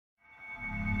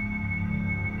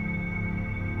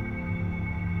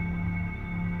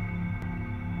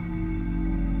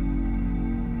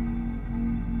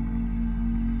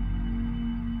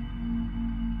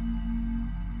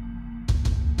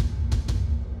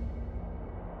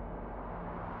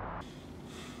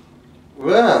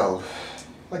Well,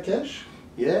 Lakesh?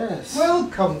 yes.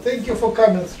 Welcome. Thank you for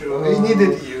coming through. We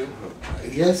needed you.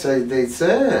 Yes, they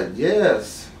said,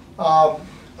 yes. What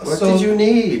So- did you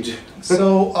need?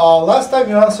 So, last time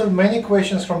you answered many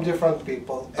questions from different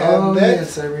people. And that,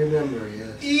 yes, I remember, yes.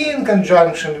 in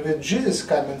conjunction with Jesus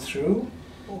coming through,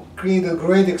 created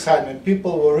great excitement.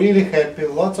 People were really happy.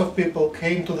 Lots of people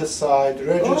came to the site,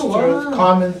 registered, wow.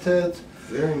 commented.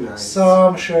 Very nice.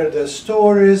 Some shared their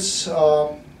stories.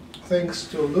 Thanks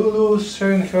to Lulu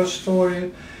sharing her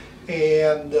story.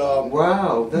 And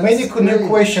Wow, that's many new great.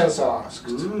 questions asked.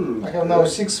 Mm, I have now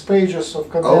good. 6 pages of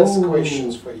condensed Oh.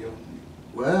 questions for you.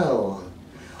 Well,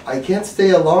 I can't stay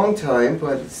a long time,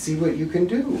 but see what you can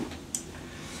do.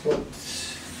 What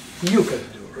you can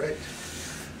do, right?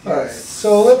 Alright, Yes.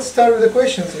 so let's start with the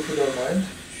questions if you don't mind.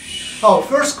 Oh,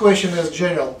 first question is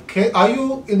general. Are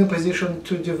you in a position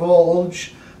to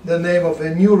divulge the name of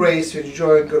the new race which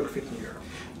joined Girk Fitneer?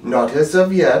 Not as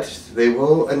of yet. They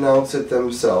will announce it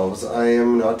themselves. I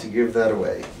am not to give that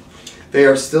away. They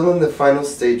are still in the final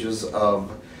stages of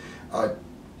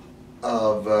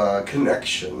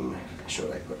connection, should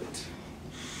I put it.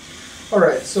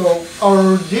 Alright, so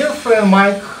our dear friend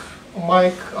Mike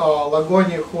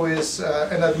Lagoni, who is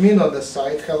an admin on the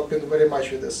site, helping very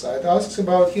much with the site, asks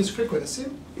about his frequency.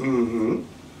 Mm-hmm.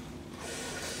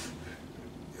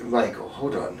 Michael,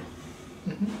 hold on.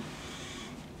 Mm-hmm.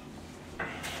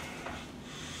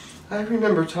 I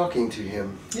remember talking to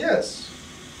him. Yes.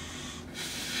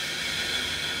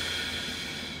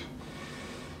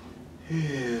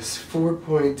 Yes,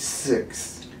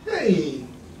 4.6. Hey,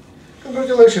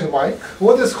 congratulations, Mike.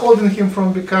 What is holding him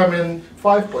from becoming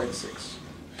 5.6?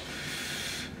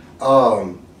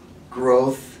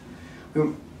 Growth,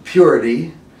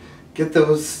 purity.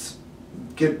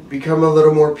 Become a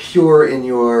little more pure in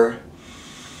your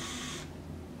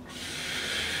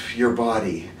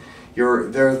body.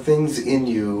 There are things in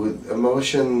you,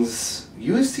 emotions.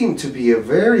 You seem to be a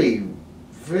very,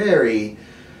 very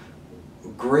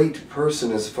great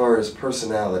person as far as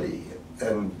personality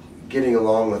and getting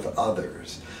along with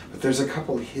others. But there's a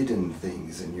couple hidden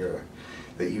things in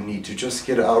that you need to just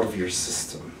get out of your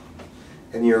system.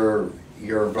 And your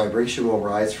vibration will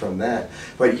rise from that.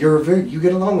 But you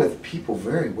get along with people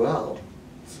very well.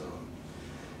 So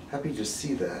happy to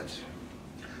see that.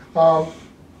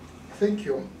 Thank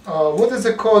you. What is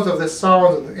the cause of the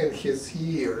sound in his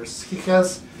ears? He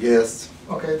has... Yes.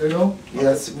 Okay, do you know?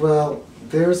 Yes, well,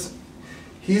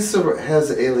 he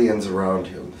has aliens around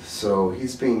him, so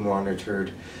he's being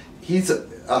monitored. He's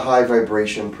a high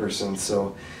vibration person,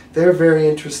 so they're very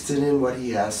interested in what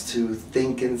he has to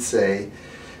think and say.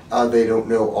 They don't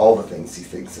know all the things he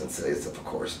thinks and says, of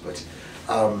course, but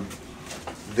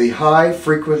the high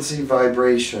frequency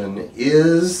vibration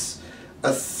is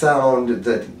a sound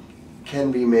that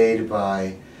can be made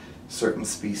by certain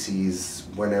species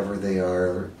whenever they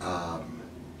are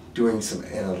doing some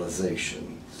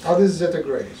analyzation. How is Zeta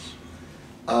Grace?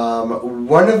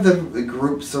 One of the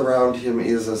groups around him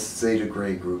is a Zeta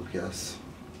Gray group, yes.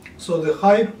 So the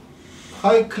high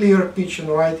clear pitch in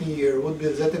right ear would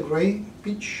be Zeta Gray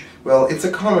pitch? Well, it's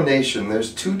a combination.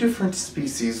 There's 2 different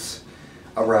species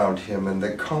around him, and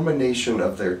the combination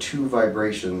of their 2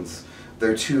 vibrations,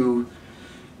 their 2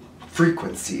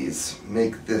 frequencies,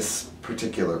 make this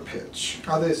particular pitch.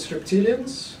 Are these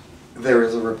reptilians? There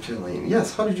is a reptilian.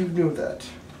 Yes, how did you know that?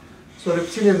 So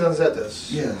reptilians and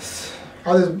Zetas? Yes.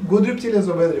 Are these good reptilians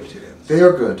or bad reptilians? They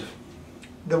are good.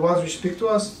 The ones which speak to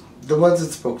us? The ones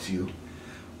that spoke to you.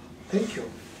 Thank you.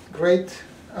 Great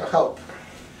help.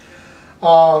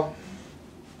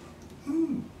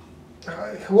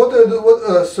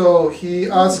 So he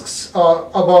asks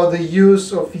about the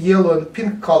use of yellow and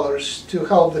pink colors to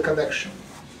help the connection.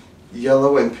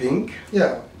 Yellow and pink?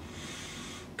 Yeah.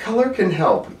 Color can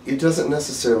help. It doesn't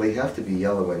necessarily have to be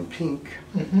yellow and pink.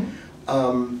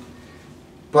 Mm-hmm.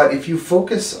 But if you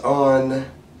focus on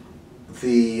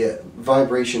the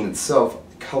vibration itself,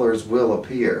 colors will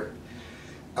appear.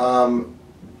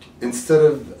 Instead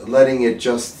of letting it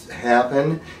just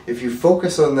happen, if you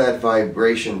focus on that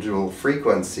vibrational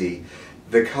frequency,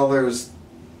 the colors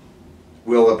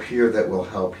will appear that will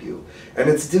help you. And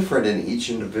it's different in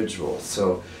each individual.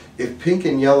 So if pink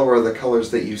and yellow are the colors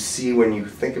that you see when you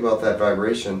think about that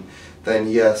vibration, then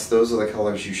yes, those are the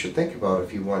colors you should think about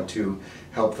if you want to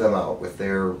help them out with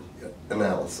their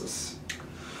analysis.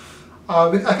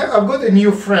 I've got a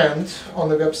new friend on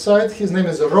the website. His name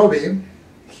is Robbie.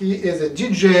 He is a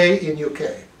DJ in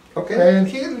UK. Okay. And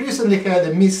he recently had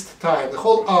a missed time. The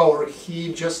whole hour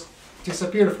he just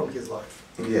disappeared from his life.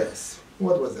 Yes.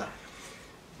 What was that?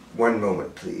 One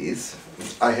moment, please.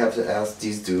 I have to ask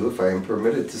Dizdu if I am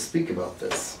permitted to speak about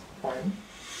this. Fine.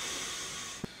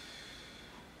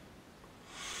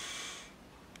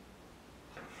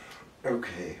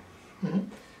 Okay. Mm-hmm.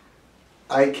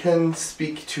 I can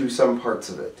speak to some parts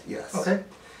of it, yes. Okay.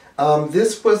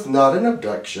 This was not an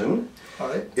abduction. All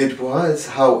right. It was,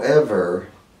 however,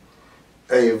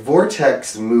 a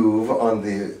vortex move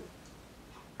on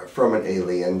from an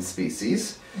alien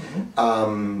species.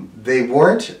 Mm-hmm. They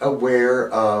weren't aware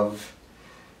of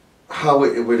how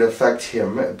it would affect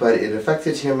him, but it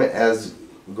affected him as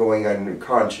going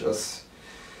unconscious.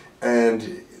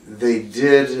 And they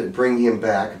did bring him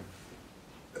back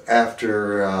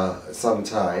after some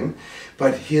time,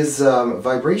 but his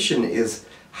vibration is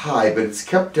high, but it's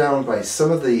kept down by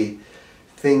some of the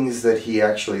things that he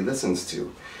actually listens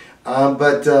to.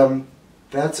 But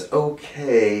that's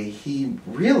okay. He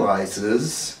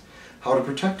realizes how to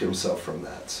protect himself from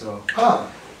that. So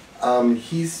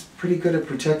he's pretty good at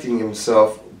protecting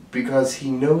himself because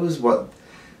he knows what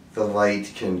the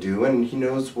light can do, and he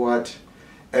knows what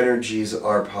energies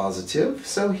are positive,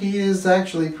 so he is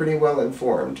actually pretty well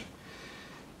informed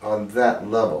on that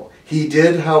level. He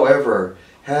did, however,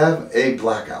 have a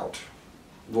blackout.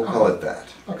 We'll call it that.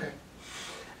 Okay.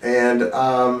 And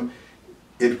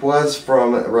it was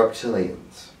from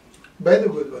reptilians. Bad or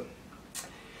good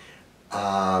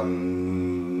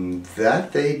one?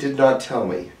 That they did not tell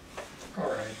me.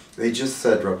 All right. They just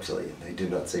said reptilian. They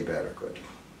did not say bad or good.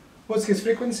 What's his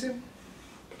frequency?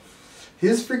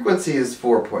 His frequency is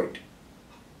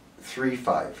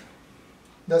 4.35.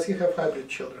 Does he have hybrid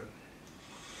children?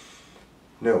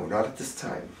 No, not at this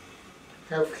time.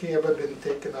 Have he ever been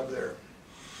taken up there?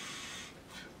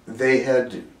 They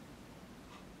had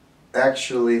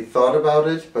actually thought about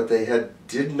it, but they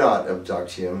did not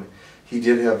abduct him. He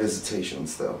did have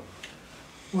visitations, though.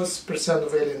 What's the percent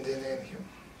of alien DNA in him?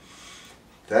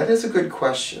 That is a good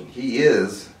question. He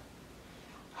is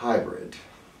hybrid.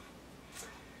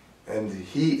 And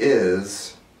he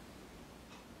is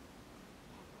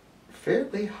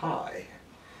fairly high.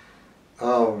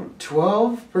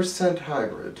 12%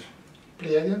 hybrid.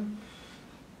 Pleiadian?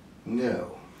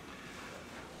 No.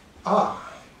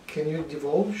 Can you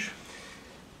divulge?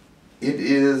 It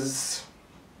is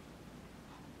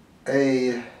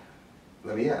a...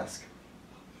 Let me ask.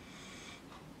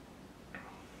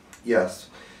 Yes.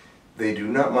 They do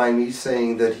not mind me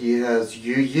saying that he has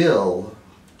Yahyel.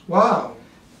 Wow.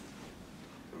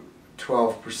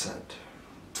 12%.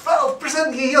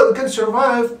 12% Yahyel can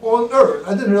survive on Earth.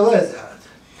 I didn't realize that.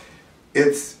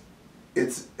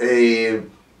 It's a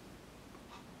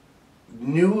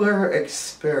newer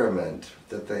experiment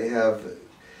that they have.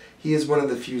 He is one of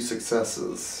the few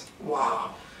successes.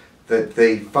 Wow. That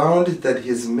they found that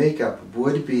his makeup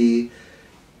would be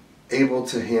able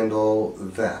to handle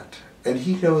that. And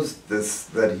he knows this,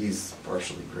 that he's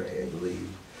partially gray, I believe.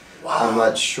 Wow. I'm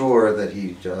not sure that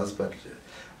he does, but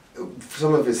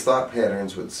some of his thought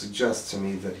patterns would suggest to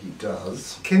me that he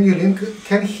does. Can he link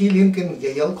in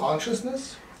Yahyel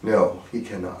consciousness? No, he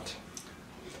cannot.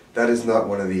 That is not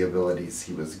one of the abilities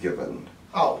he was given.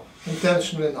 Oh,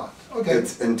 intentionally not. Okay.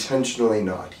 It's intentionally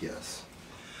not, yes.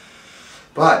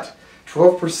 But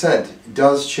 12%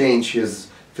 does change his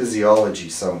physiology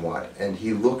somewhat, and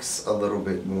he looks a little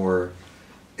bit more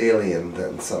alien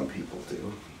than some people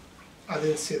do. I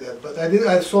didn't see that, but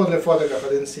I saw the photograph, I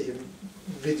didn't see him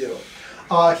video.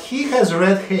 He has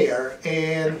red hair,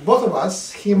 and both of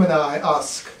us, him and I,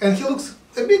 ask, and he looks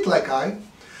a bit like I.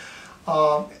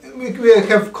 We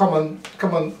have common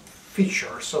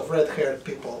features of red-haired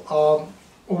people.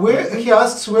 He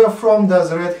asks where from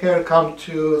does red hair come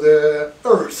to the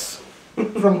Earth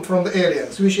from the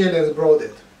aliens? Which aliens brought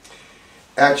it?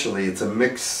 Actually, it's a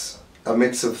mix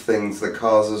of things that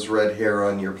causes red hair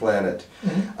on your planet.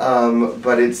 Mm-hmm.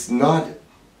 But it's not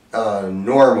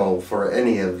normal for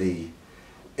any of the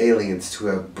aliens to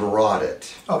have brought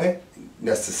it. Okay.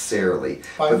 Necessarily.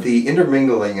 Fine. But the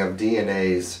intermingling of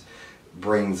DNAs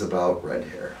brings about red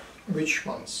hair. Which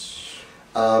ones?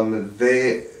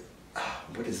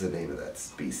 What is the name of that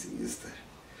species?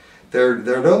 They're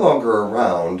no longer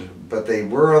around, but they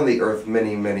were on the Earth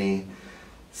many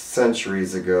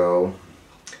centuries ago.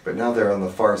 But now they're on the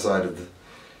far side of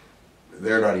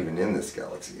they're not even in this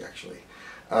galaxy, actually.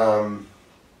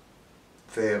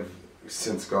 They have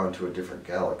since gone to a different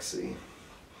galaxy.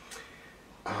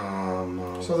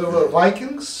 So there were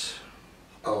Vikings?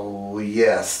 Oh,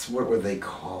 yes. What were they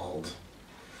called?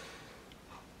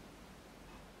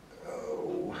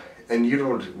 Oh, and you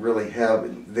don't really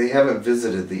they haven't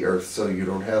visited the Earth, so you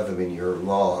don't have them in your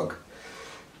log.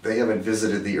 They haven't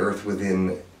visited the Earth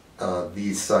within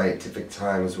these scientific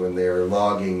times when they're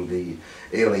logging the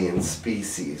alien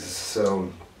species.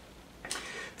 So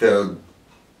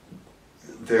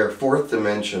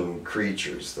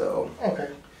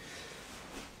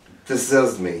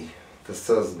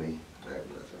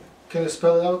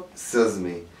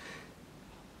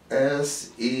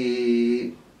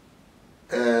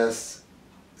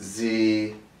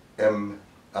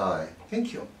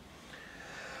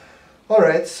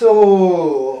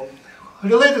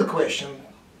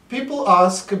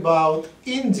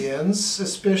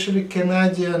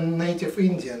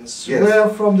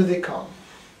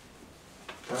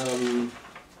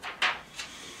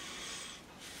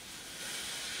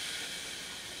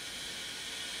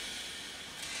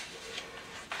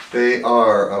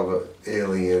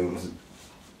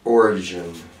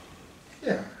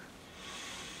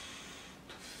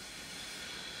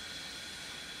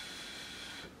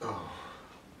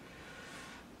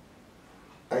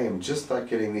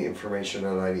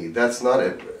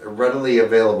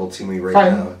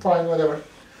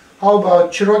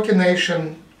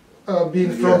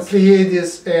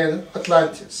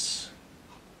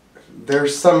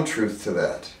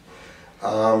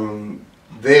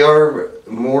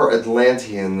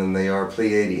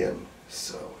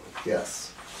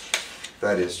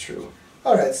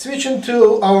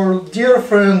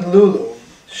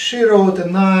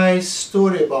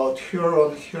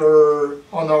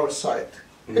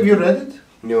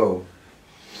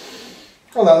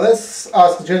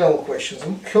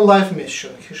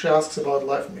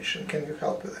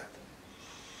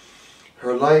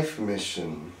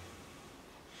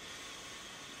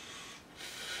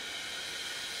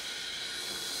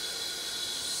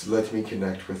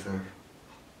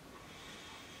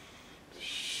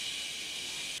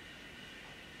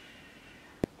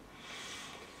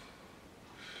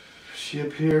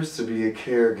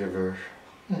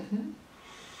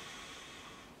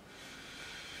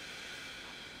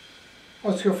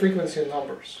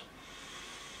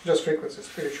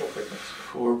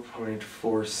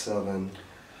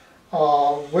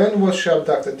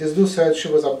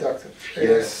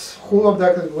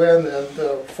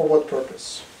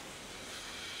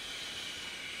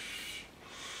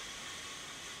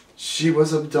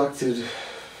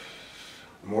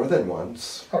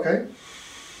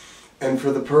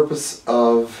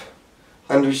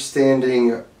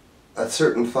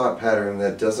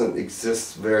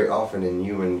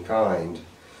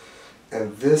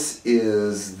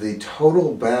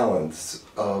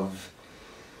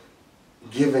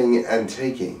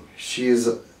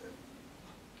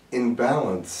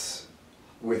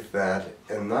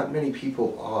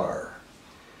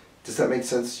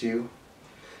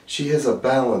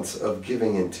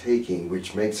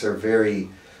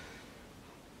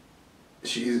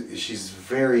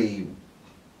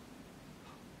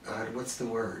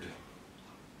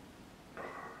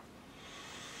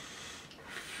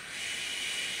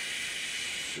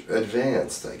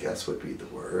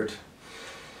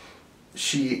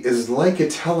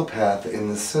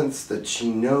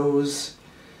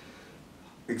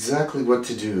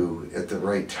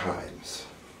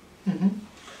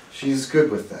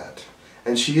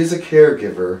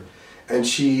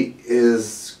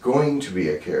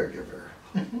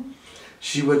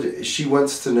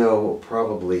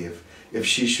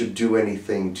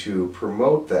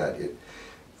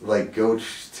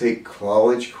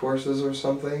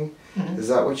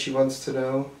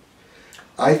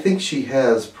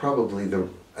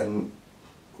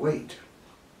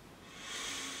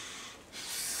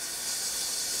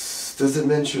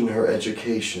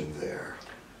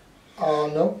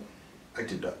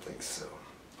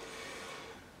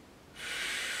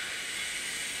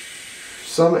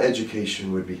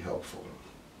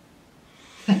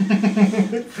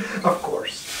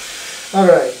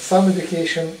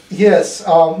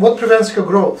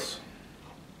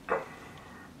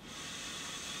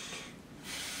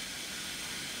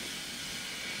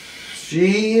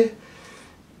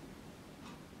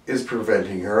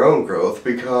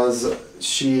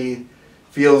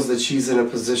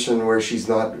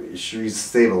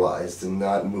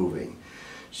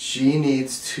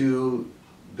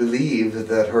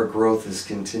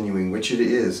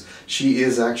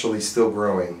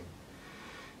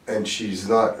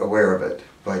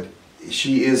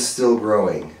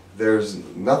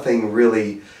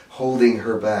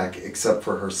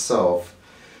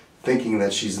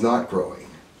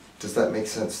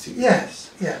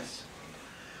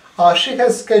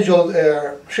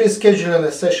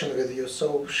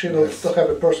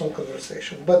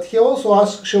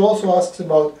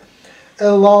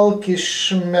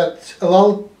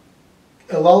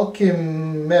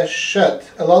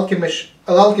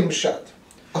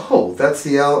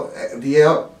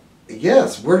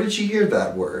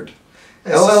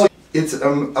It's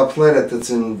a planet that's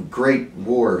in great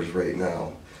wars right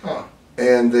now. Ah.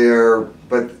 And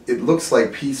but it looks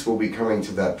like peace will be coming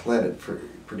to that planet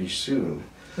pretty soon.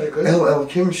 Very good.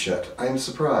 𝗪𝗪𝗕𝗓𝗓, I'm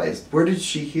surprised. Where did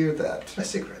she hear that? A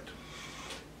secret.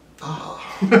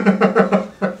 Ah.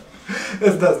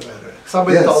 It doesn't matter.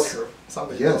 Somebody Yes. told her.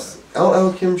 Somebody Yes, told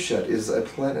her. 𝗪𝗪𝗕𝗓𝗓 is a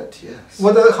planet, yes.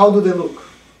 How do they look?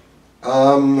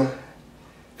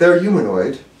 They're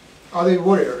humanoid. Are they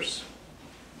warriors?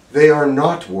 They are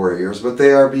not warriors, but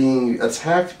they are being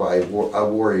attacked by a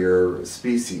warrior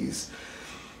species.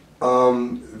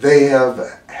 They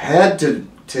have had to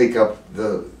take up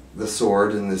the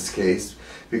sword in this case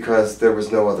because there was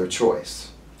no other choice.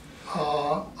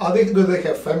 Do they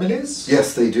have families?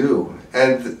 Yes, they do.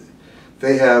 And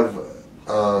they have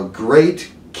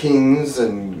great kings,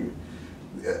 and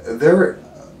they're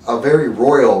a very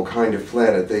royal kind of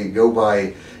planet. They go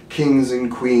by kings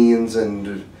and queens,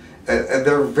 and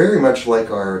they're very much like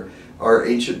our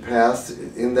ancient past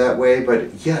in that way,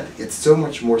 but yet it's so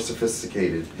much more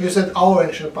sophisticated. You said our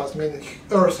ancient past, meaning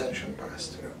Earth's ancient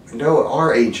past. No,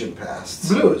 our ancient past.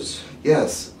 Blues?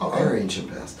 Yes, Okay. our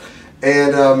ancient past.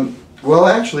 And, well,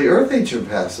 actually, Earth ancient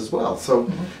past as well.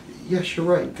 So, yes, you're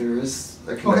right. There is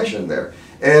a connection there.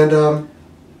 And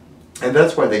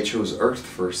that's why they chose Earth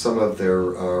for some of their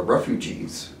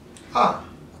refugees. Ah.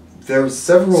 There's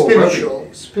several...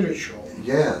 Spiritual.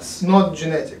 Yes. Not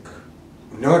genetic.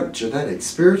 Not genetic.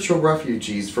 Spiritual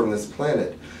refugees from this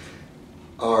planet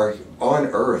are on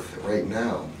Earth right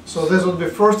now. So this would be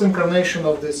first incarnation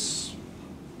of these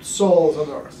souls on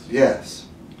Earth. Yes.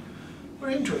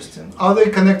 Very interesting. Are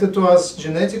they connected to us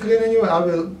genetically in any way? Are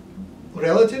we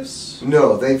relatives?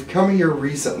 No, they've come here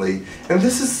recently, and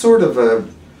this is sort of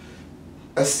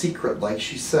a secret, like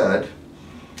she said,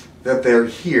 that they're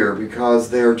here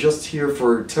because they're just here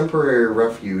for temporary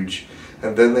refuge,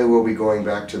 and then they will be going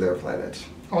back to their planet.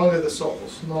 Only the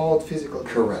souls, not physical.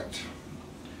 Correct.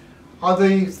 Are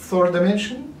they third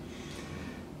dimension?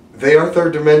 They are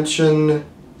third dimension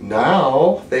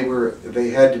now. They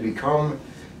had to become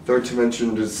third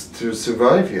dimension to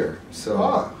survive here.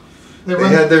 So they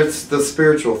had the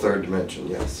spiritual third dimension.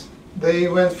 Yes. They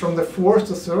went from the fourth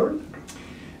to third.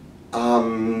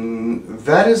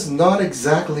 That is not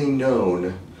exactly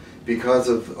known because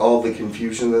of all the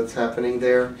confusion that's happening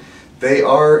there. They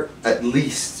are at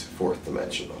least fourth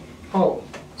dimensional. Oh,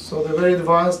 so they're very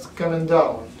advanced coming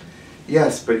down.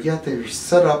 Yes, but yet they're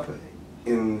set up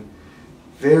in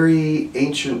very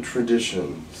ancient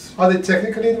traditions. Are they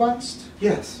technically advanced?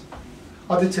 Yes.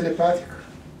 Are they telepathic?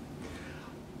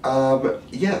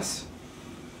 Yes.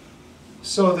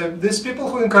 So these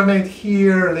people who incarnate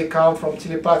here, they come from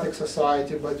telepathic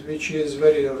society, but which is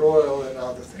very royal and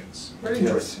other things. Very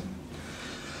interesting.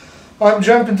 I'm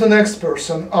jumping to next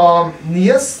person.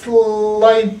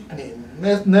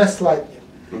 𝗪𝗪𝗕𝗓𝗓.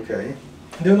 Okay.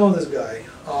 Do you know this guy?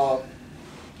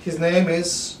 His name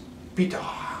is Peter.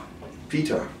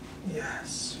 Peter.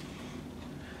 Yes.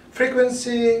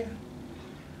 Frequency.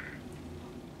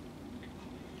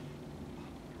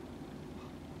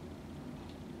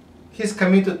 He's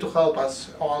committed to help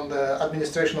us on the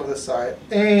administration of the site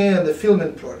and the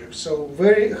filming project. So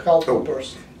very helpful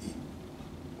person.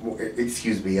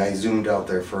 Excuse me, I zoomed out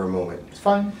there for a moment. It's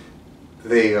fine.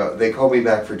 They called me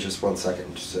back for just 1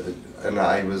 second, and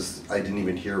I didn't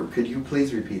even hear. Could you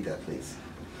please repeat that, please?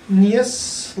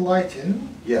 𝗪𝗪𝗕𝗓𝗓.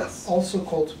 Yes. Also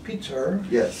called Peter.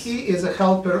 Yes. He is a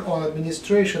helper on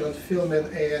administration and filming,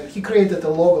 and he created a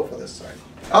logo for the site.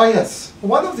 Oh yes.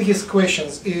 One of his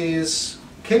questions is,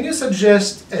 can you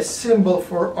suggest a symbol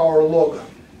for our logo?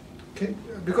 Okay?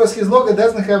 Because his logo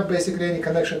doesn't have basically any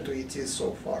connection to ET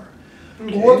so far.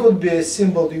 Okay. What would be a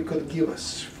symbol you could give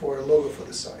us for a logo for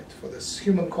the site, for this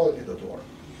humancolony.org?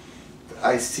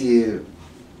 I see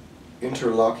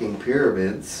interlocking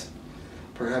pyramids.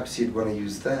 Perhaps you'd want to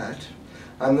use that.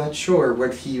 I'm not sure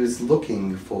what he was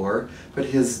looking for, but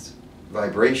his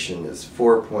vibration is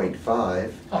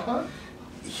 4.5. Uh-huh.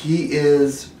 He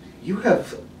is... You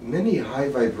have many high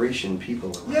vibration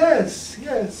people around. Yes,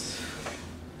 yes.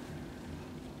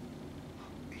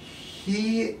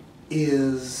 He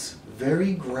is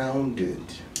very grounded.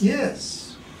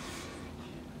 Yes.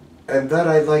 And that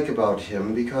I like about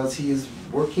him because he is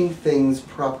working things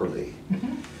properly.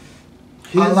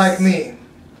 Mm-hmm. Unlike me.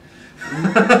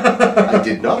 I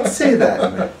did not say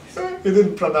that. You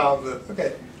didn't pronounce it.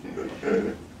 Okay.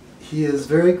 He is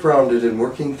very grounded in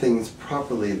working things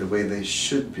properly the way they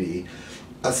should be.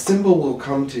 A symbol will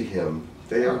come to him.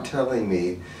 They are telling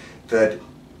me that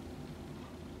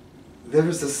there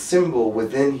is a symbol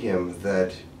within him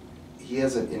that he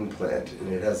has an implant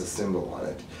and it has a symbol on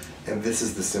it. And this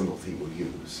is the symbol he will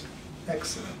use.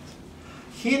 Excellent.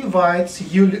 he invites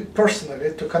you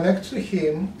personally to connect to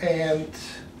him and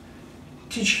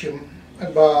teach him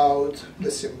about the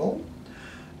symbol.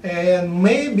 And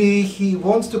maybe he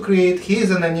wants to create, he is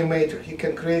an animator, he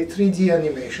can create 3D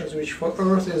animations, which for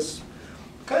Earth is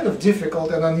kind of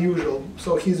difficult and unusual.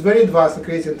 So he's very advanced in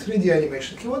creating 3D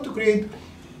animation. He wants to create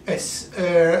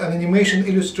an animation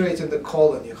illustrating the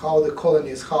colony, how the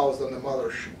colony is housed on the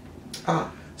mothership.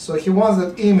 So he wants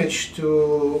that image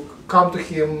to come to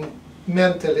him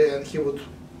mentally, and he would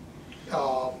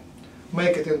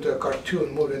make it into a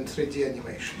cartoon moving 3D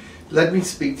animation. Let me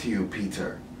speak to you,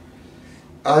 Peter.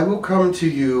 I will come to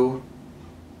you,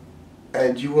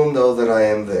 and you will know that I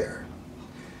am there.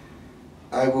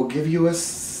 I will give you a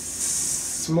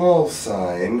small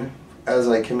sign, as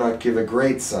I cannot give a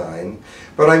great sign,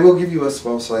 but I will give you a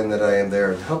small sign that I am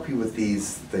there and help you with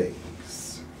these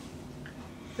things.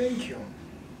 Thank you.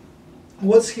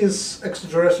 What's his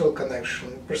extraterrestrial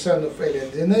connection? Percent of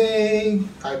alien DNA,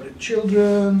 hybrid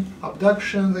children,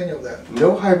 abductions, any of that?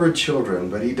 No hybrid children,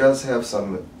 but he does have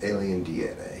some alien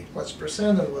DNA. What's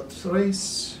percent and what's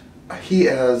race? He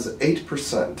has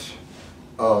 8%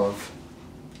 of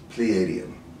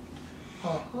Pleiadian.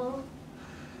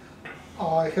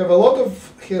 I have a lot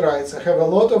of, he writes, I have a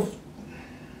lot of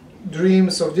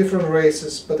dreams of different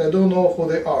races, but I don't know who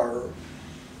they are.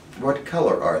 What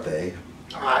color are they?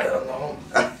 I don't know.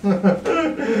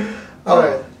 All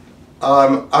right.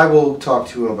 I will talk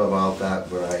to him about that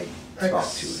when I talk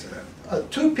to him.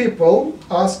 Two people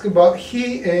ask about,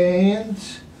 he and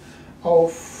our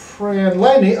friend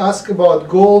Lenny ask about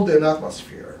gold and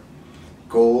atmosphere.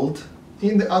 Gold?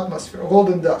 In the atmosphere, gold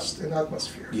and dust in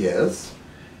atmosphere. Yes.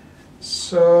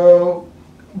 So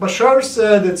Bashar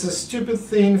said it's a stupid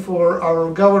thing for our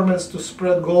governments to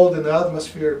spread gold in the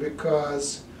atmosphere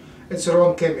because it's a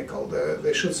wrong chemical.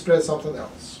 They should spread something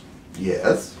else.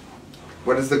 Yes.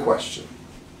 What is the question?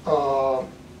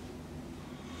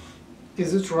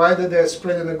 Is it right that they're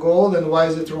spreading the gold, and why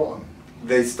is it wrong?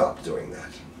 They stopped doing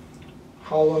that.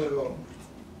 How long ago?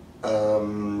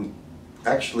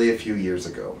 Actually a few years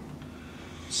ago.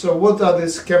 So what are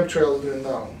these chemtrails doing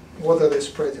now? What are they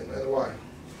spreading and why?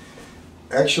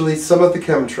 Actually, some of the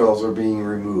chemtrails are being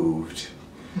removed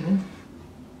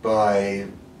by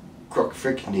Girk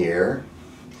Fitneer,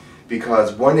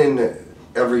 because one in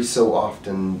every so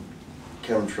often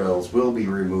chemtrails will be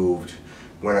removed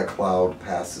when a cloud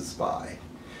passes by,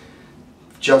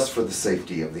 just for the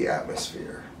safety of the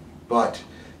atmosphere. But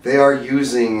they are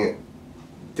using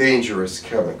dangerous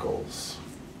chemicals.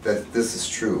 This is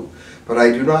true. But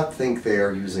I do not think they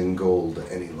are using gold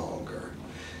any longer.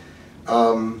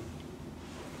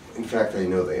 In fact, I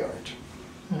know they aren't.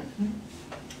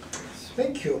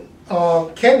 Thank you.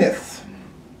 Kenneth.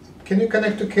 Can you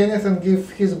connect to Kenneth and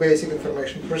give his basic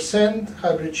information? Percent,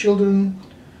 hybrid children,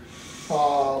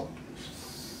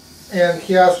 and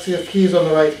he asks if he's on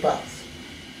the right path.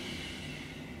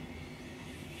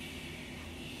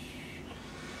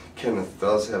 Kenneth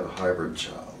does have a hybrid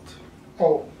child.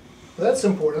 Oh, that's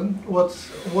important.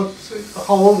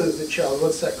 How old is the child?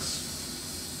 What sex?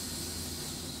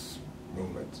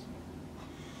 Moment.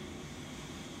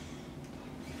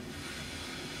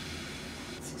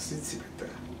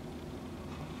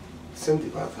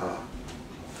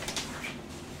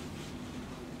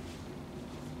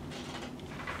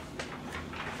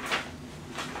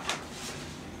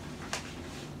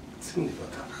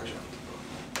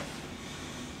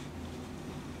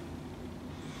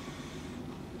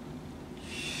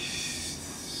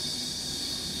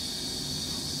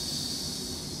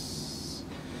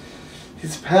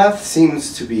 His path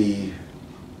seems to be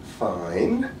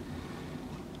fine.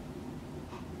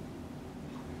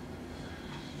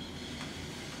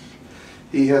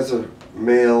 He has a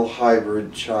male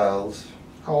hybrid child.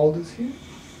 How old is he?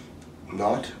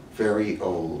 Not very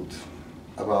old.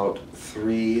 About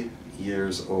 3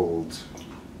 years old.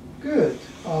 Good.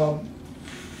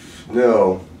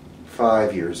 No,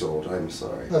 5 years old, I'm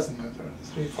sorry. Doesn't matter.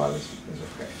 3, 5 is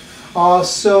okay.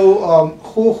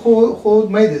 Who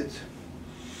made it?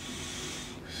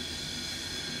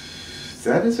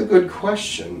 That is a good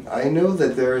question. I know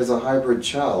that there is a hybrid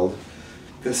child.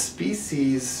 The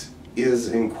species is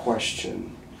in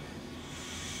question.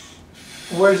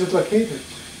 Where is it located?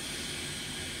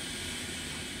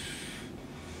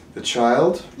 The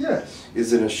child Yes.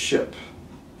 is in a ship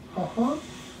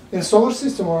In solar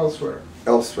system or elsewhere?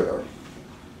 elsewhere.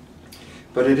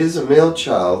 But it is a male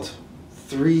child,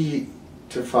 3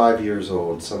 to 5 years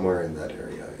old, somewhere in that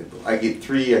area. I get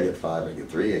 3, I get 5, I get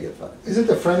 3, I get 5. Is it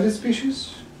a friendly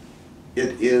species?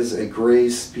 It is a gray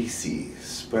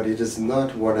species, but it is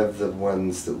not one of the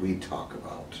ones that we talk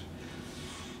about.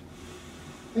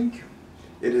 Thank you.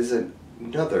 It is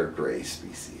another gray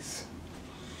species.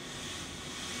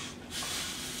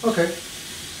 Okay.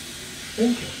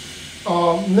 Thank you.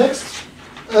 Next,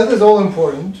 that is all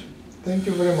important. Thank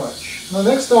you very much. Now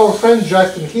next, our friend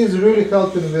Justin. He is really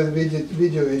helping with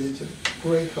video editing.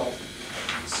 Great help.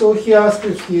 So he asked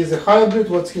if he is a hybrid,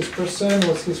 what's his percent,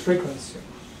 what's his frequency?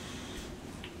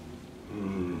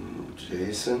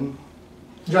 Jason?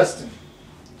 Justin.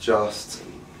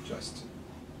 Justin. Justin.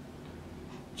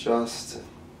 Justin.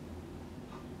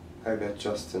 I met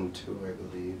Justin too, I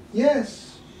believe.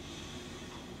 Yes.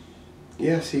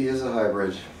 Yes, he is a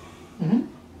hybrid. Mm-hmm.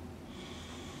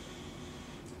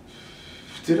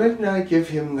 Did I not give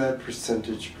him that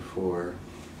percentage before?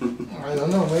 I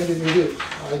don't know, maybe we did.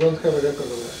 I don't have a record of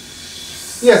that.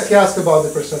 Yes, he asked about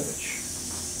the percentage.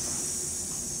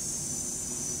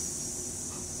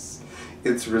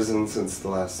 It's risen since the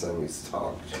last time we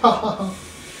talked.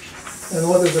 And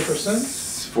what is the percent?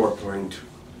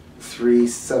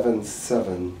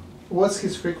 4.377. What's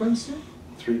his frequency?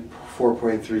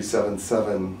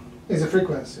 4.377. Is a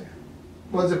frequency.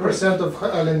 What's the percent of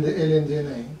alien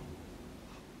DNA?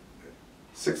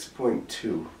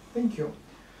 6.2. Thank you.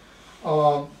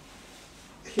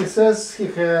 He says he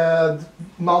had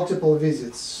multiple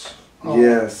visits.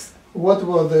 Yes. What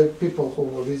were the people who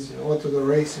were visiting? What were the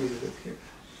race visited him?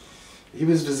 He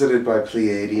was visited by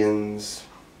Pleiadians.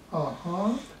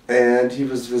 Uh-huh. And he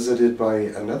was visited by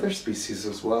another species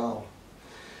as well.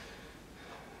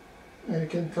 And you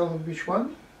can tell me which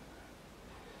one?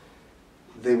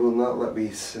 They will not let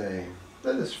me say.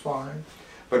 That is fine.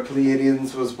 But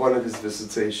Pleiadians was one of his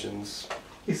visitations.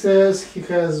 He says he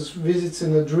has visits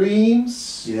in the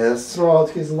dreams. Yes. Throughout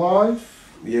his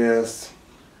life. Yes.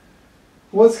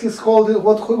 What is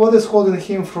holding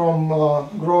him from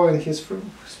growing his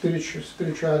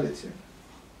spirituality?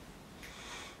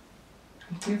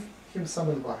 Give him some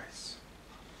advice.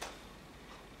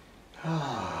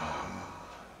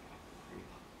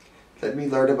 Let me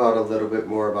learn about a little bit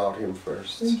more about him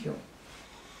first. Thank you.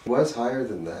 He was higher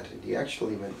than that, and he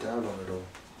actually went down a little.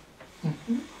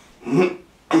 Mm-hmm.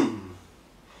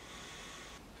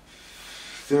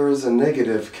 There is a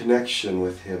negative connection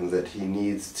with him that he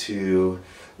needs to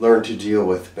learn to deal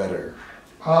with better.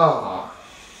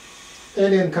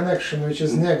 Alien connection, which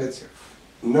is negative.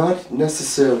 Not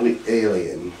necessarily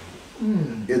alien.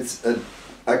 It's a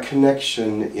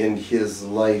connection in his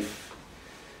life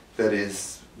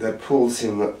that pulls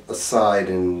him aside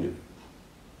and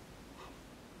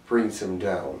brings him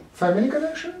down. Family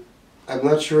connection? I'm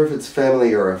not sure if it's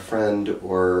family or a friend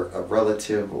or a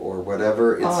relative or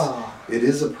whatever. It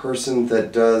is a person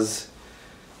that does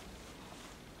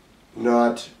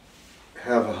not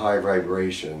have a high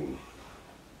vibration.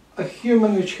 A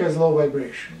human which has low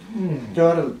vibration.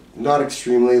 Not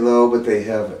extremely low, but they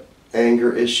have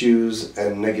anger issues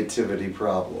and negativity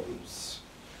problems.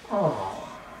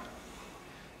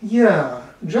 Yeah,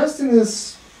 Justin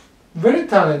is very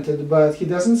talented, but he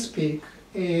doesn't speak,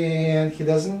 and he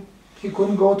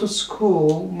couldn't go to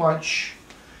school much,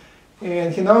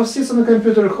 and he now sits on the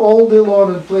computer all day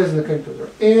long and plays on the computer,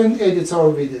 and edits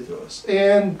our videos,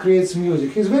 and creates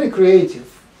music. He's very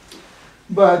creative,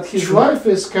 but his life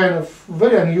is kind of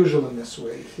very unusual in this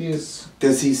way.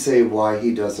 Does he say why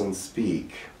he doesn't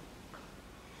speak?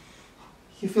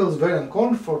 He feels very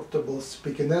uncomfortable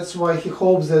speaking. That's why he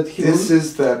hopes that he This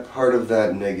is that part of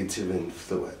that negative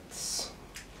influence.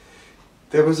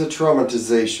 There was a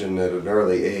traumatization at an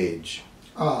early age.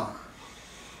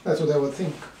 That's what I would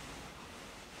think.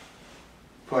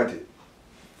 But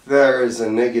there is a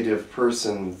negative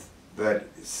person that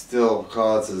still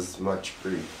causes much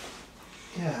grief.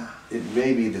 Yeah. It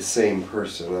may be the same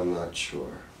person, I'm not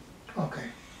sure.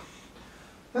 Okay.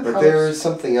 But there is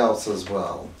something else as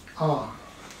well.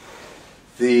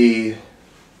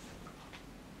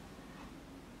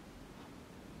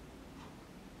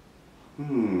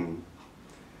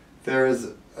 There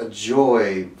is a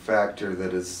joy factor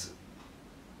that has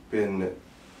been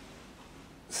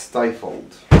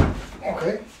stifled.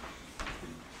 Okay.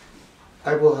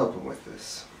 I will help him with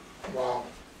this. Wow.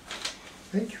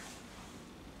 Thank you.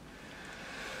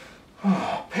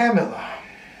 Pamela.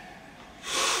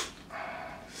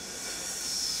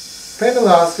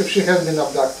 Pamela asks if she has been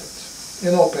abducted.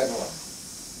 You know Pamela.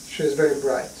 She is very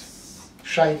bright.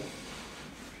 Shiny.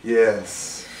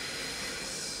 Yes.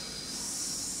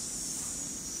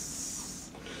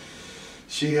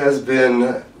 She has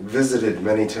been visited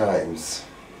many times.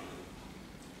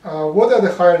 What are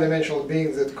the higher dimensional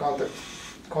beings that contact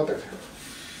her?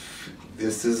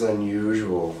 This is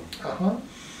unusual. Uh-huh.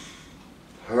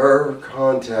 Her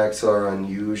contacts are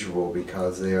unusual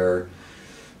because they are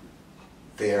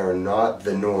not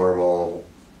the normal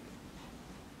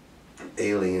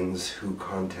aliens who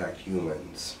contact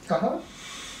humans. Uh-huh.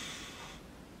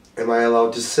 Am I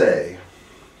allowed to say?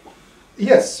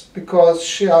 Yes, because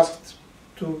she asked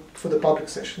for the public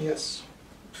session, yes.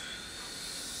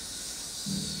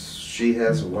 She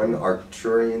has one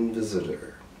Arcturian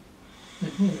visitor,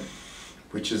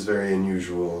 which is very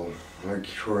unusual.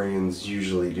 Arcturians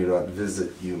usually do not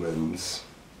visit humans.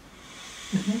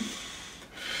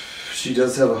 She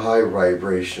does have a high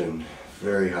vibration,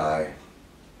 very high.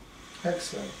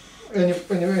 Excellent. Any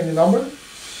number?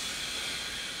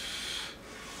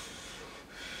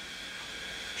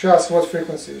 She asked what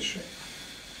frequency is she?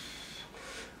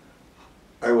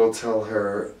 I will tell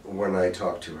her when I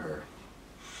talk to her.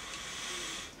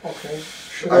 Okay.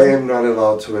 I am not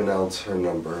allowed to announce her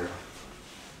number.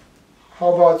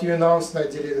 How about you announce and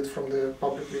I delete it from the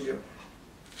public video?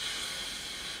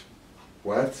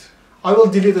 What? I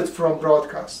will delete it from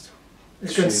broadcast. You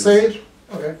can say it.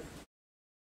 Okay.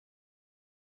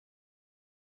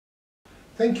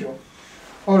 Thank you.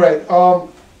 All right.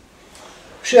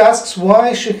 She asks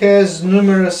why she has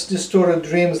numerous distorted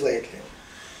dreams lately.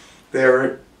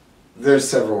 There's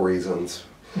several reasons.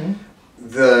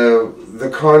 The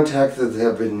contact that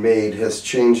have been made has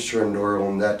changed her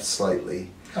neural net slightly.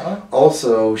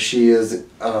 Also, she has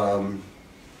a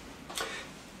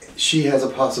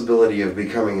possibility of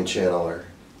becoming a channeler.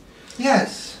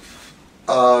 Yes.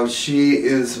 She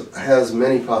has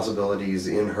many possibilities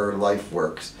in her life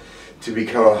works to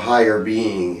become a higher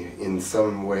being in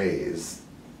some ways,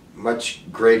 much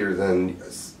greater than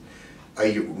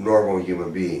a normal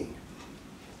human being.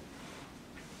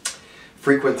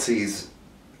 Frequencies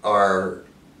are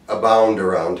abound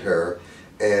around her,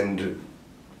 and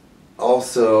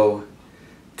also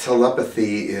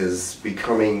telepathy is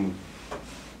becoming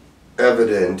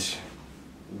evident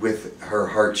with her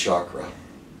heart chakra.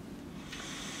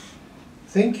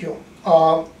 Thank you.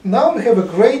 Now we have a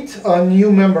great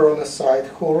new member on the site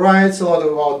who writes a lot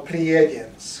about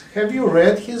Pleiadians. Have you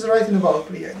read his writing about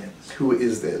Pleiadians? Who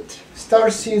is it?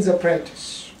 Starseeds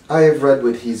Apprentice. I have read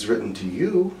what he's written to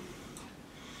you.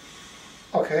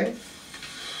 Okay.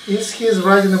 Is his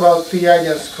writing about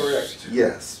Pleiadians correct?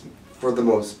 Yes, for the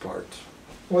most part.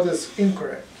 What is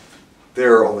incorrect?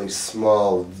 There are only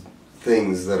small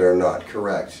things that are not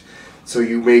correct. So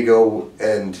you may go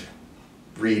and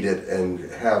read it and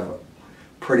have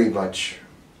pretty much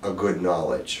a good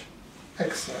knowledge.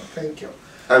 Excellent, thank you.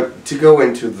 To go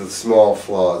into the small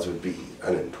flaws would be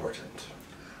unimportant.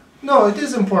 No, it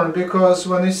is important because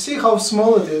when you see how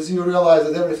small it is, you realize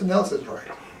that everything else is right.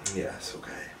 Yes,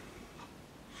 okay.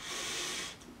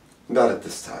 Not at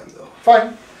this time, though.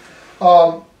 Fine.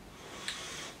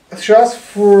 She asked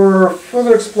for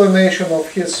further explanation of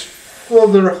his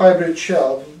further hybrid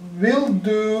child.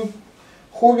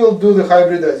 Who will do the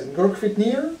hybridizing? Girk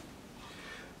Fitneer?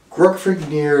 Girk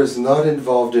Fitneer is not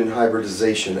involved in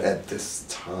hybridization at this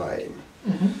time.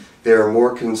 They are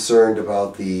more concerned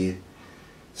about the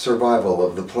survival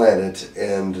of the planet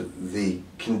and the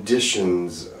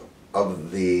conditions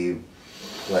of the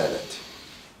planet.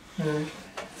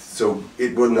 So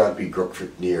it would not be Girk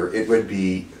Fitneer. It would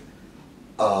be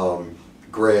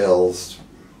Grails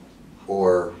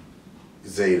or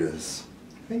Zetas.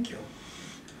 Thank you.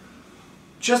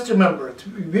 Just remember it.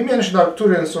 We mentioned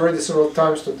Arcturians already several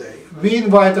times today. We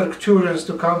invite Arcturians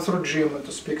to come through Jim and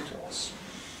to speak to us.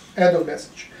 End of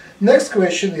message. Next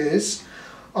question is,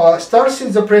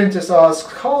 Starseeds Apprentice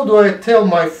asks, how do I tell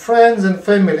my friends and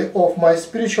family of my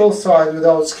spiritual side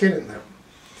without scaring them?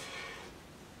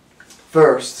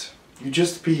 First, you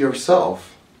just be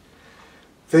yourself.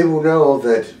 They will know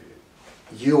that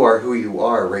you are who you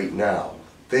are right now.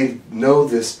 They know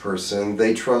this person,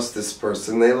 they trust this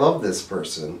person, they love this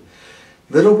person.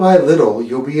 Little by little,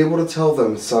 you'll be able to tell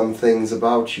them some things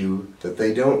about you that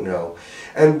they don't know.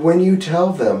 And when you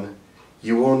tell them,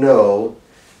 you will know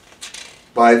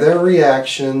by their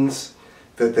reactions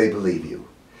that they believe you.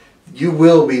 You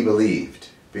will be believed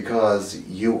because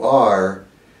you are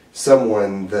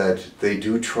someone that they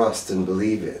do trust and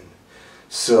believe in.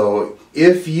 So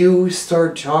if you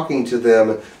start talking to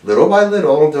them little by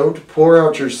little, don't pour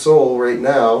out your soul right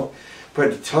now,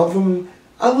 but tell them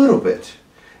a little bit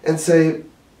and say,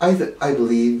 I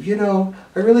believe,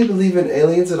 I really believe in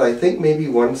aliens and I think maybe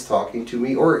one's talking to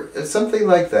me, or something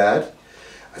like that.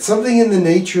 Something in the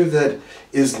nature that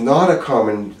is not a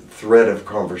common thread of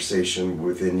conversation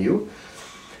within you,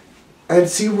 and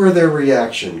see where their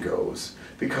reaction goes.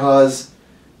 Because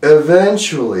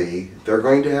eventually they're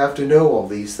going to have to know all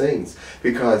these things,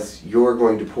 because you're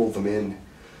going to pull them in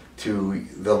to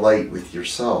the light with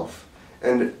yourself.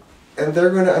 And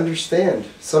they're going to understand.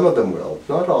 Some of them will.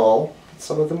 Not all, but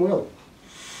some of them will.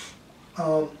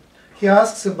 He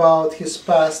asks about his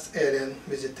past alien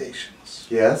visitations.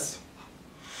 Yes.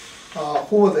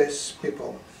 Who were these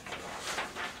people?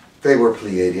 They were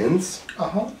Pleiadians.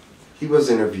 Uh-huh. He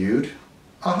was interviewed.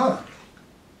 Uh-huh.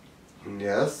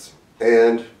 Yes.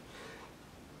 And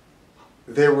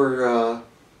there were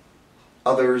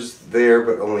others there,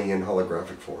 but only in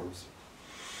holographic forms.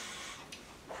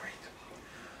 Great.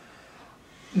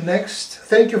 Next,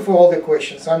 thank you for all the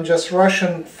questions. I'm just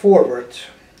rushing forward.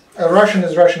 Russian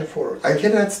is rushing forward. I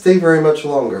cannot stay very much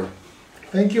longer.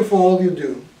 Thank you for all you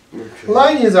do. Okay.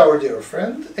 Laini is our dear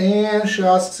friend, and she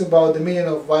asks about the meaning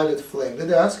of violet flame.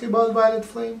 Did I ask you about violet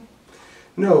flame?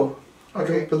 No. I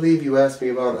Okay. don't believe you asked me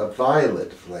about a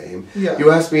violet flame. Yeah.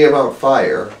 You asked me about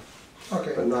fire,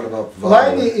 Okay. but not about Laini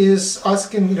violet. is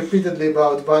asking repeatedly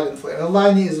about violet flame, and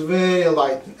Laini is very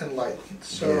enlightened.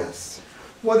 So, Yes.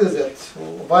 what is it?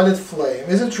 Violet flame.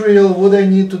 Is it real? Would I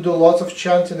need to do lots of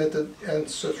chanting it,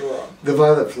 etc.? The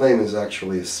violet flame is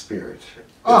actually a spirit.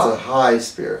 It's Ah. a high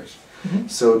spirit. Mhm.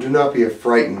 So do not be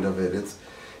frightened of it.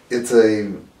 It's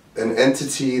an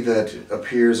entity that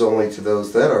appears only to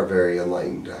those that are very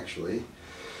enlightened, actually.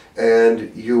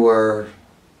 And you are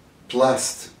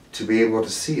blessed to be able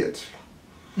to see it.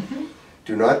 Mhm.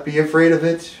 Do not be afraid of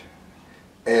it,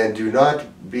 and do not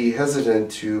be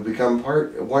hesitant to become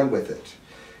one with it,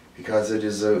 because it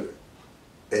is a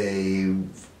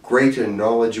great and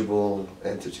knowledgeable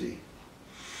entity.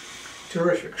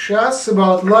 Terrific. She asks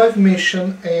about life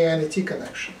mission and ET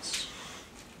connections.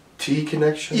 T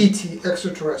connection? ET,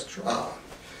 extraterrestrial. Ah.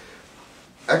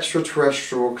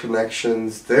 Extraterrestrial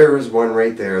connections. There is one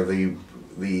right there. The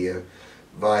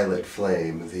violet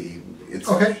flame.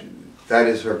 Okay. That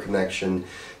is her connection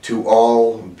to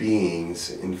all beings.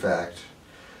 In fact,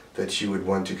 that she would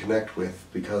want to connect with,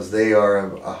 because they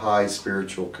are a high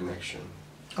spiritual connection.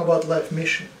 About life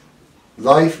mission.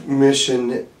 Life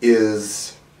mission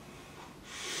is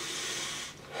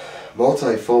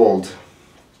multifold.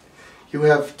 You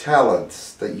have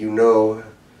talents that you know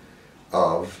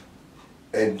of,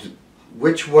 and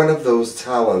which one of those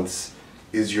talents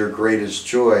is your greatest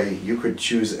joy, you could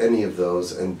choose any of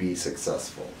those and be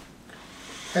successful.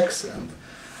 Excellent.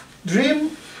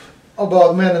 Dream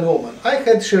about man and woman.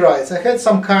 She writes, I had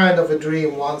some kind of a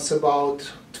dream once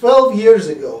about 12 years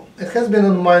ago. It has been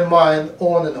on my mind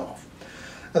on and off.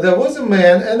 There was a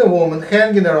man and a woman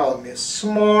hanging around me,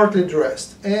 smartly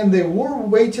dressed, and they were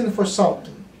waiting for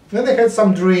something. Then I had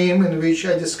some dream in which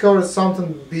I discovered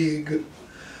something big,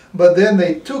 but then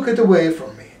they took it away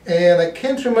from me, and I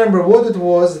can't remember what it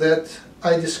was that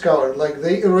I discovered. Like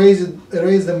they erased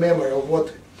the memory of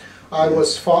what I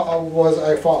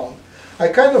found. I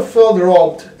kind of felt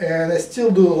robbed, and I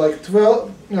still do. Like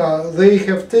 12, they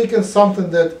have taken something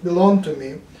that belonged to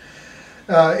me.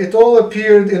 It all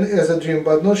appeared as a dream,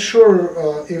 but not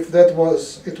sure if that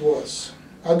was it was.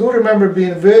 I do remember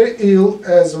being very ill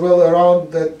as well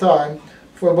around that time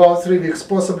for about 3 weeks,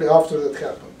 possibly after that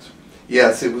happened.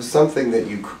 Yes, it was something that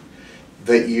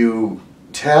you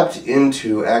tapped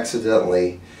into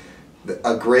accidentally.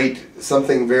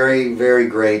 Something very, very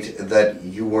great that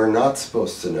you were not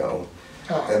supposed to know.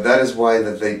 And that is why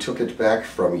that they took it back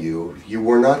from you. You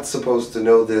were not supposed to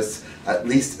know this, at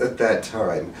least at that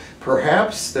time.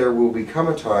 Perhaps there will become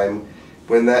a time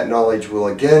when that knowledge will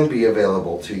again be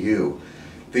available to you.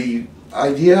 The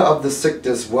idea of the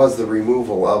sickness was the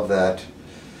removal of that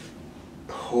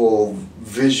whole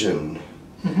vision.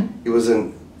 Mm-hmm. It was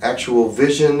an actual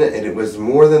vision, and it was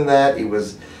more than that. It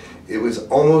was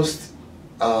almost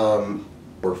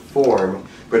or form,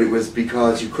 but it was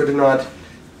because you could not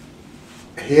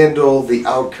handle the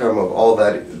outcome of all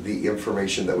that, the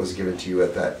information that was given to you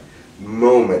at that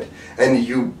moment,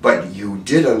 but you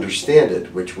did understand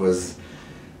it, which was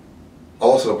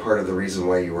also part of the reason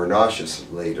why you were nauseous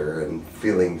later and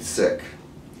feeling sick.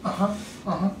 I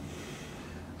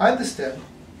understand.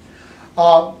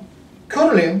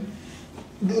 Currently,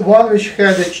 the one which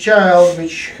had a child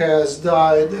which has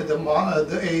died at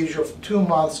the age of 2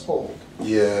 months old.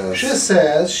 Yes. She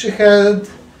says she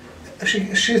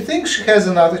thinks she has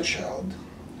another child.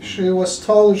 She was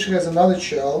told she has another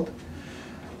child.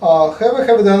 Have I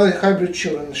have another hybrid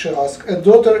children? She asked. A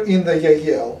daughter in the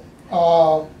Yahyel.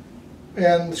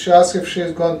 And she asked if she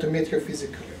is going to meet her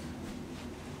physically.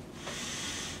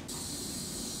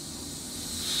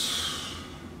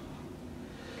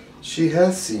 She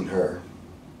has seen her.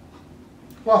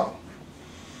 Wow.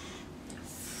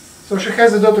 So she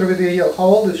has a daughter with Yahyel. How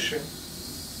old is she?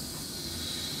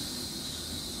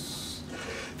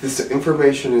 This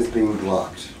information is being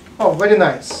blocked. Oh, very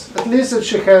nice. At least that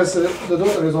she has the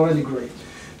daughter is already great.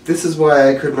 This is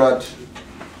why I could not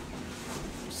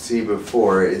see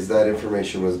before is that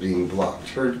information was being blocked.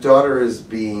 Her daughter is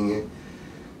being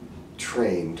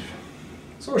trained.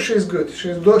 So she's good.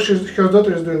 Her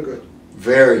daughter is doing good.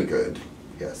 Very good.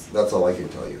 Yes, that's all I can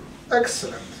tell you.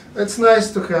 Excellent. It's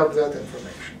nice to have that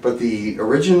information. But the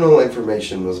original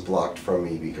information was blocked from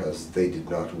me because they did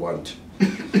not want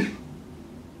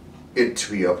it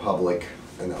to be a public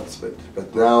announcement.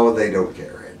 But now they don't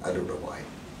care. I don't know why.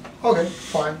 Okay,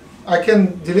 fine. I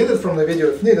can delete it from the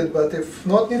video if needed, but if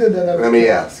not needed, then I will. Let me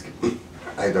ask.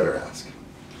 I better ask.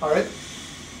 All right.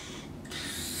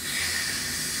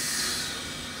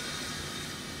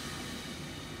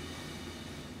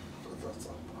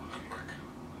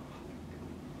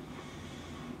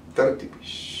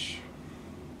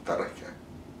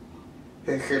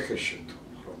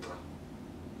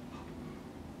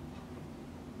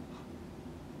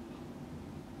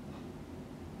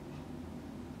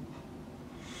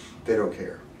 They don't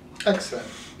care. Excellent.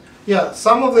 Yeah,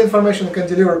 some of the information you can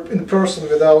deliver in person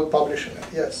without publishing it,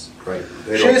 yes. Right.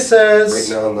 She says... Right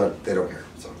now, they don't care.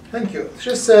 So. Thank you.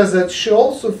 She says that she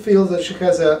also feels that she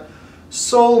has a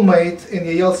soulmate in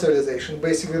Yahyel civilization,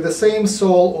 basically the same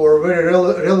soul or very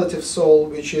relative soul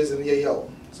which is in Yahyel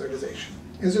civilization.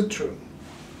 Is it true?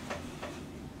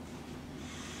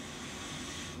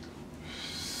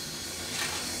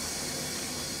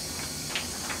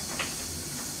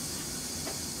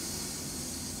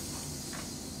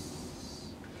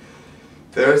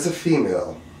 There is a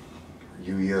female,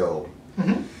 Yahyel,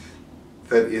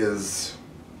 that is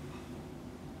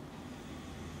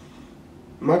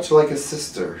much like a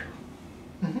sister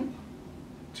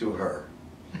to her,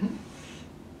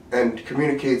 and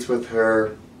communicates with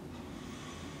her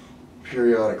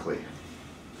periodically.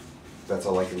 That's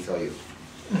all I can tell you.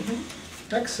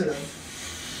 Excellent.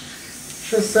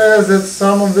 She says that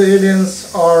some of the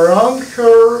aliens are around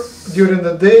her during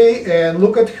the day and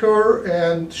look at her,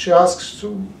 and she asks,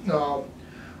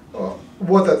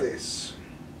 what are these?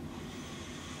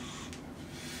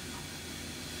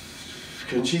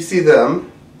 Can she see them?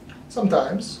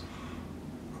 Sometimes.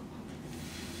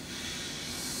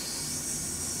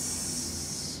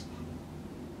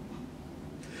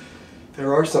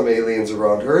 There are some aliens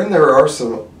around her, and there are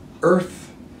some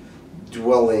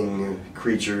Earth-dwelling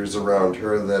creatures around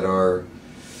her that are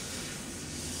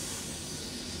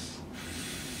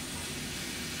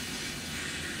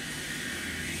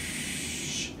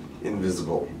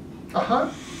invisible.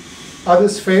 Are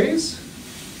these fairies?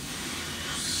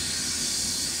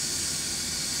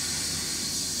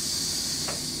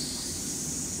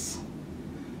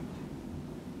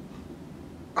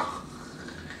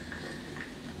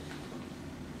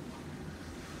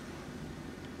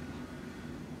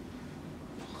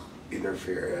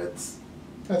 Interference.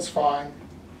 That's fine.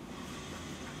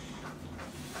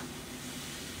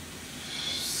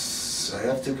 So I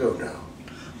have to go now.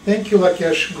 Thank you,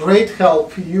 Lakesh. Great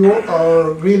help. You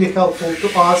are really helpful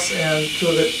to us and to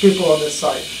the people on the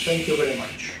site. Thank you very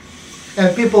much.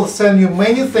 And people send you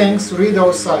many thanks. Read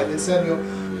our site. They send you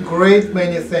great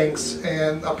many thanks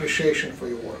and appreciation for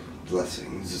your work.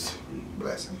 Blessings.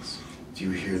 Blessings. Do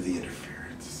you hear the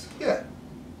interference? Yeah.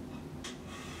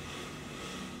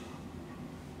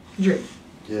 Jim.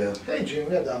 Yeah. Hey, Jim.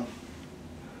 We're done.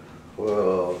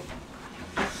 Well.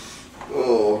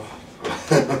 Oh.